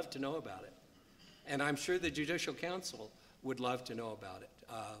Justice would love to know about it. And I'm sure the Judicial Council would love to know about it.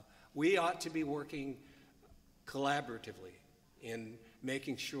 We ought to be working collaboratively in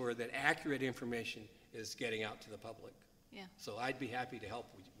making sure that accurate information is getting out to the public. Yeah. So I'd be happy to help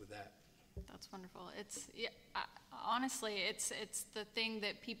with that. That's wonderful. Honestly, it's the thing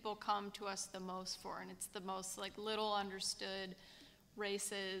that people come to us the most for, and it's the most like little understood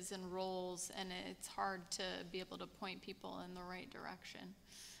races and roles, and it's hard to be able to point people in the right direction.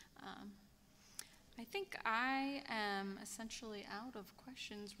 I think I am essentially out of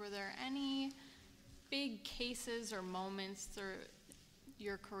questions. Were there any big cases or moments through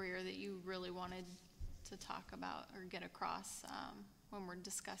your career that you really wanted to talk about or get across when we're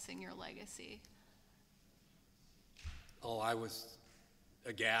discussing your legacy? Oh, I was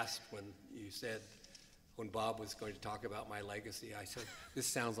aghast when you said, when Bob was going to talk about my legacy, I said, this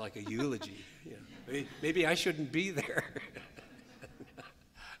sounds like a eulogy. You know, maybe I shouldn't be there.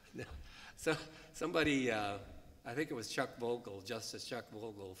 No. So somebody, I think it was Chuck Vogel, Justice Chuck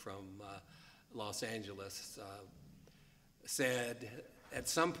Vogel from Los Angeles, said at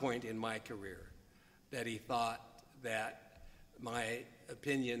some point in my career that he thought that my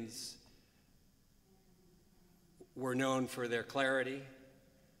opinions were known for their clarity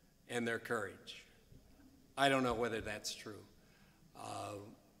and their courage. I don't know whether that's true,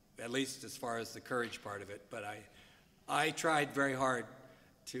 at least as far as the courage part of it, but I tried very hard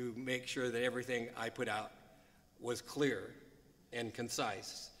to make sure that everything I put out was clear and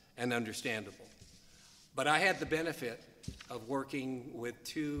concise and understandable. But I had the benefit of working with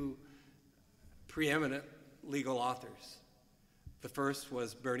two preeminent legal authors. The first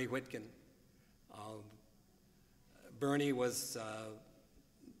was Bernie Whitkin. Bernie was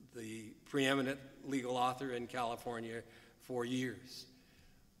the preeminent legal author in California for years.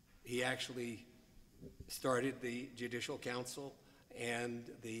 He actually started the Judicial Council and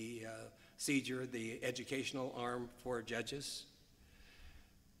the CJUR, the educational arm for judges.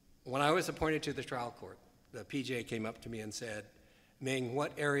 When I was appointed to the trial court, the PJ came up to me and said, Ming,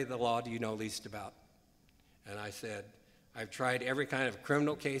 what area of the law do you know least about? And I said, I've tried every kind of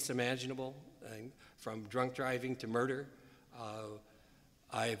criminal case imaginable, from drunk driving to murder.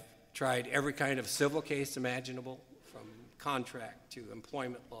 I've tried every kind of civil case imaginable, from contract to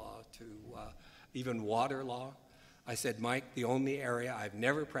employment law to even water law. I said, Mike, the only area I've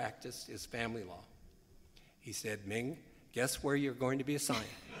never practiced is family law. He said, Ming, guess where you're going to be assigned?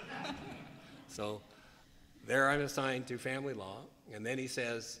 So there I'm assigned to family law, and then he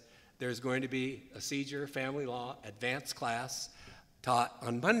says, there's going to be a CJUR family law advanced class taught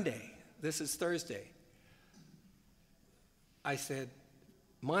on Monday. This is Thursday. I said,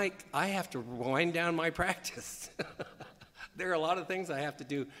 Mike, I have to wind down my practice. There are a lot of things I have to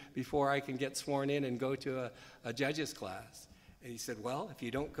do before I can get sworn in and go to a judge's class. And he said, well, if you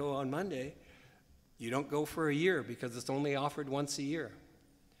don't go on Monday, you don't go for a year because it's only offered once a year.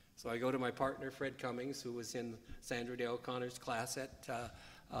 So I go to my partner, Fred Cummings, who was in Sandra Day O'Connor's class at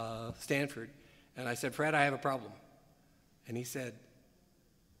Stanford, and I said, Fred, I have a problem. And he said,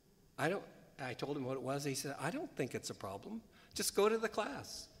 I told him what it was. He said, I don't think it's a problem. Just go to the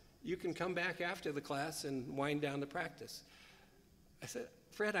class. You can come back after the class and wind down the practice. I said,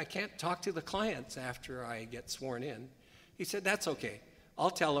 Fred, I can't talk to the clients after I get sworn in. He said, that's okay.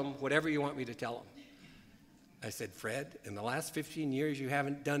 I'll tell them whatever you want me to tell them. I said, Fred, in the last 15 years, you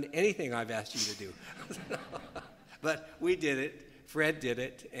haven't done anything I've asked you to do. But we did it. Fred did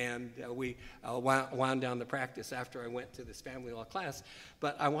it, and we wound down the practice after I went to this family law class.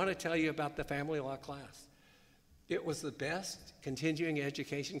 But I want to tell you about the family law class. It was the best continuing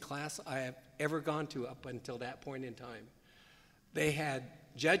education class I have ever gone to up until that point in time. They had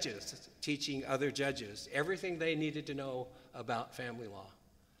judges teaching other judges everything they needed to know about family law.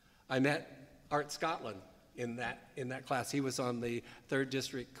 I met Art Scotland in that class. He was on the 3rd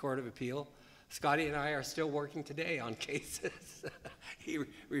District Court of Appeal. Scotty and I are still working today on cases. He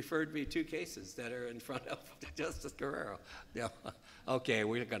referred me 2 cases that are in front of Justice Guerrero. Yeah. Okay,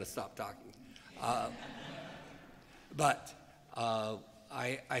 we're going to stop talking. But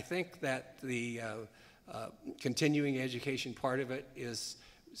I think that the continuing education part of it is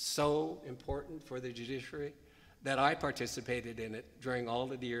so important for the judiciary that I participated in it during all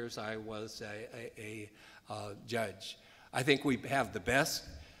the years I was a judge. I think we have the best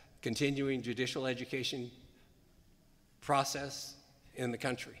continuing judicial education process in the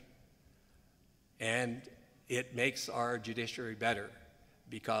country. And it makes our judiciary better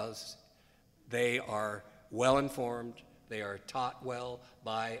because they are well-informed, they are taught well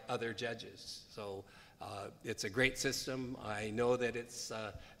by other judges. So it's a great system. I know that it's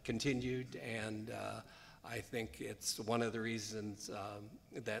continued, and I think it's one of the reasons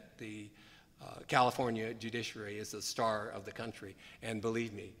that the California judiciary is the star of the country. And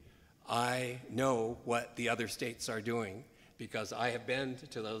believe me, I know what the other states are doing because I have been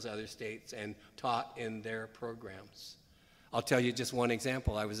to those other states and taught in their programs. I'll tell you just one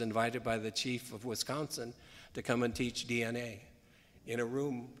example. I was invited by the chief of Wisconsin to come and teach DNA. In a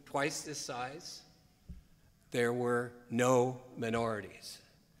room twice this size, there were no minorities.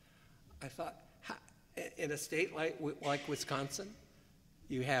 I thought, in a state like Wisconsin,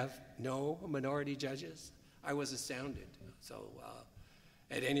 you have no minority judges? I was astounded. So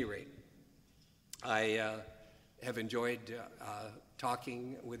at any rate, I have enjoyed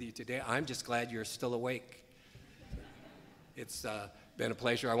talking with you today. I'm just glad you're still awake. It's been a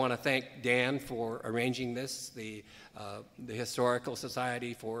pleasure. I want to thank Dan for arranging this, the Historical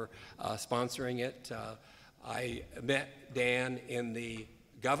Society for sponsoring it. I met Dan in the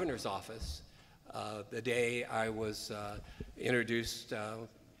governor's office the day I was introduced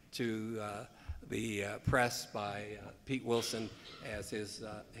to the press by Pete Wilson as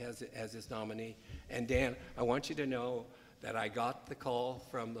his nominee. And Dan, I want you to know that I got the call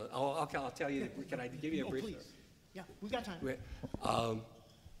from the, okay, I'll tell you, can I give you a brief? Please. Yeah, we've got time.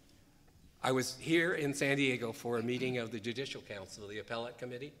 I was here in San Diego for a meeting of the Judicial Council, the Appellate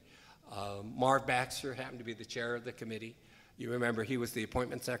Committee. Marv Baxter happened to be the chair of the committee. You remember he was the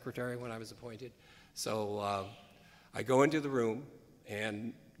appointment secretary when I was appointed. So I go into the room,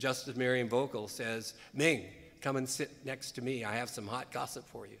 and Justice Miriam Vogel says, "Ming, come and sit next to me. I have some hot gossip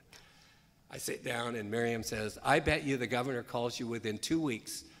for you." I sit down, and Miriam says, "I bet you the governor calls you within 2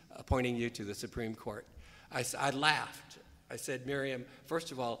 weeks appointing you to the Supreme Court." I laughed. I said, "Miriam,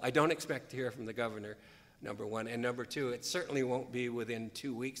 first of all, I don't expect to hear from the governor, number one. And number two, it certainly won't be within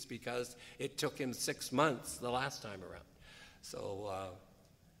 2 weeks because it took him 6 months the last time around." So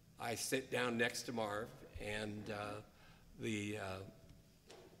I sit down next to Marv, and the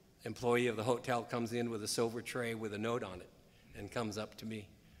employee of the hotel comes in with a silver tray with a note on it and comes up to me.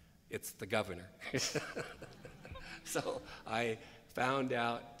 It's the governor. So I found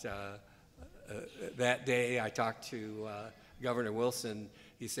out that day I talked to Governor Wilson.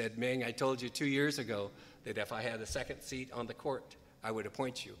 He said, "Ming, I told you 2 years ago that if I had a second seat on the court, I would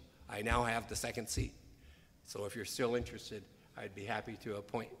appoint you. I now have the second seat. So if you're still interested, I'd be happy to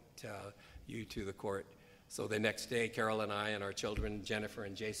appoint you to the court." So the next day, Carol and I and our children, Jennifer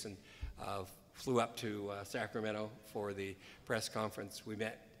and Jason, flew up to Sacramento for the press conference. We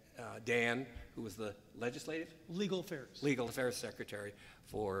met Dan, who was the Legal Affairs Secretary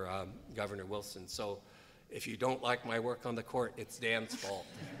for Governor Wilson. So if you don't like my work on the court, it's Dan's fault.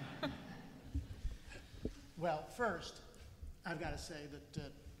 Well, first, I've got to say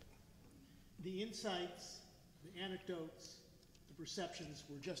that the insights, the anecdotes, the perceptions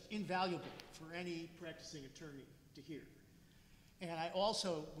were just invaluable for any practicing attorney to hear. And I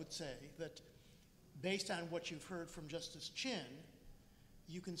also would say that based on what you've heard from Justice Chin,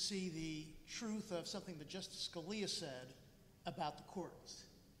 you can see the truth of something that Justice Scalia said about the courts.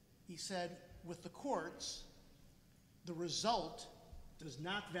 He said, with the courts, the result does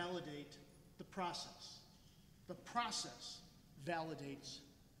not validate the process. The process validates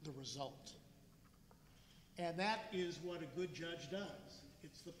the result. And that is what a good judge does.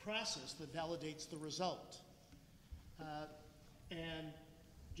 It's the process that validates the result. And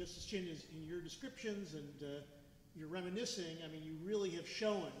Justice Chin, is in your descriptions and you're reminiscing, I mean, you really have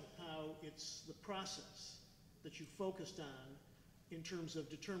shown how it's the process that you focused on in terms of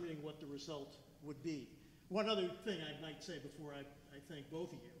determining what the result would be. One other thing I might say before I thank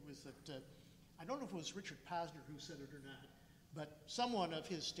both of you is that I don't know if it was Richard Posner who said it or not, but someone of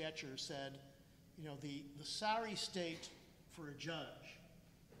his stature said, you know, the sorry state for a judge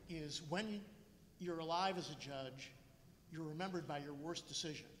is when you're alive as a judge, you're remembered by your worst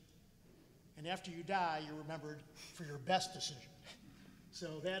decision. And after you die, you're remembered for your best decision.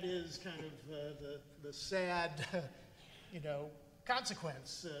 So that is kind of the sad,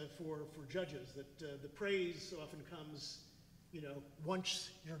 consequence for judges, that the praise often comes, once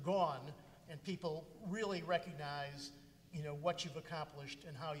you're gone, and people really recognize, what you've accomplished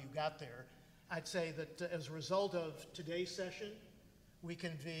and how you got there. I'd say that as a result of today's session, we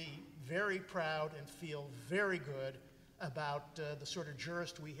can be very proud and feel very good about the sort of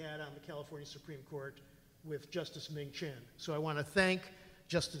jurist we had on the California Supreme Court with Justice Ming Chen. So I want to thank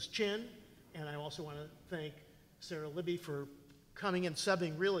Justice Chen, and I also want to thank Sarah Libby for coming and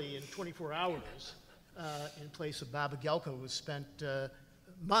subbing really in 24 hours in place of Baba Gelko, who spent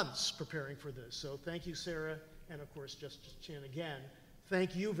months preparing for this. So thank you, Sarah, and of course, Justice Chen again.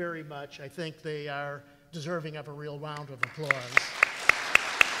 Thank you very much. I think they are deserving of a real round of applause.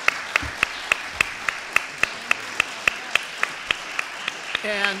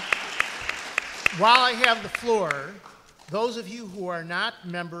 And while I have the floor, those of you who are not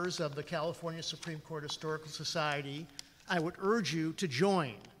members of the California Supreme Court Historical Society, I would urge you to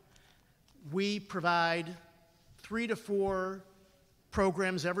join. We provide 3 to 4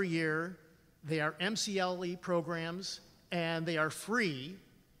 programs every year. They are MCLE programs, and they are free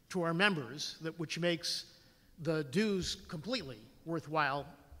to our members, which makes the dues completely worthwhile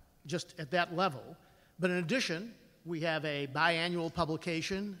just at that level. But in addition, we have a biannual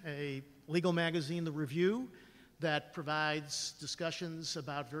publication, a legal magazine, The Review, that provides discussions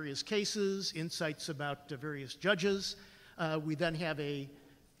about various cases, insights about various judges. We then have an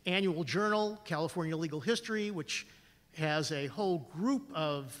annual journal, California Legal History, which has a whole group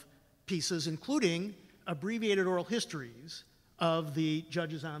of pieces, including abbreviated oral histories of the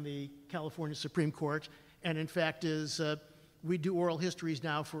judges on the California Supreme Court. And in fact, we do oral histories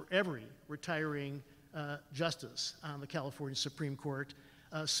now for every retiring justice on the California Supreme Court.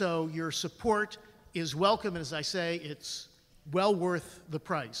 So your support is welcome, and as I say, it's well worth the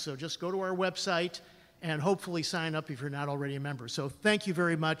price. So just go to our website and hopefully sign up if you're not already a member. So thank you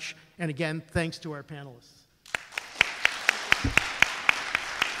very much, and again, thanks to our panelists.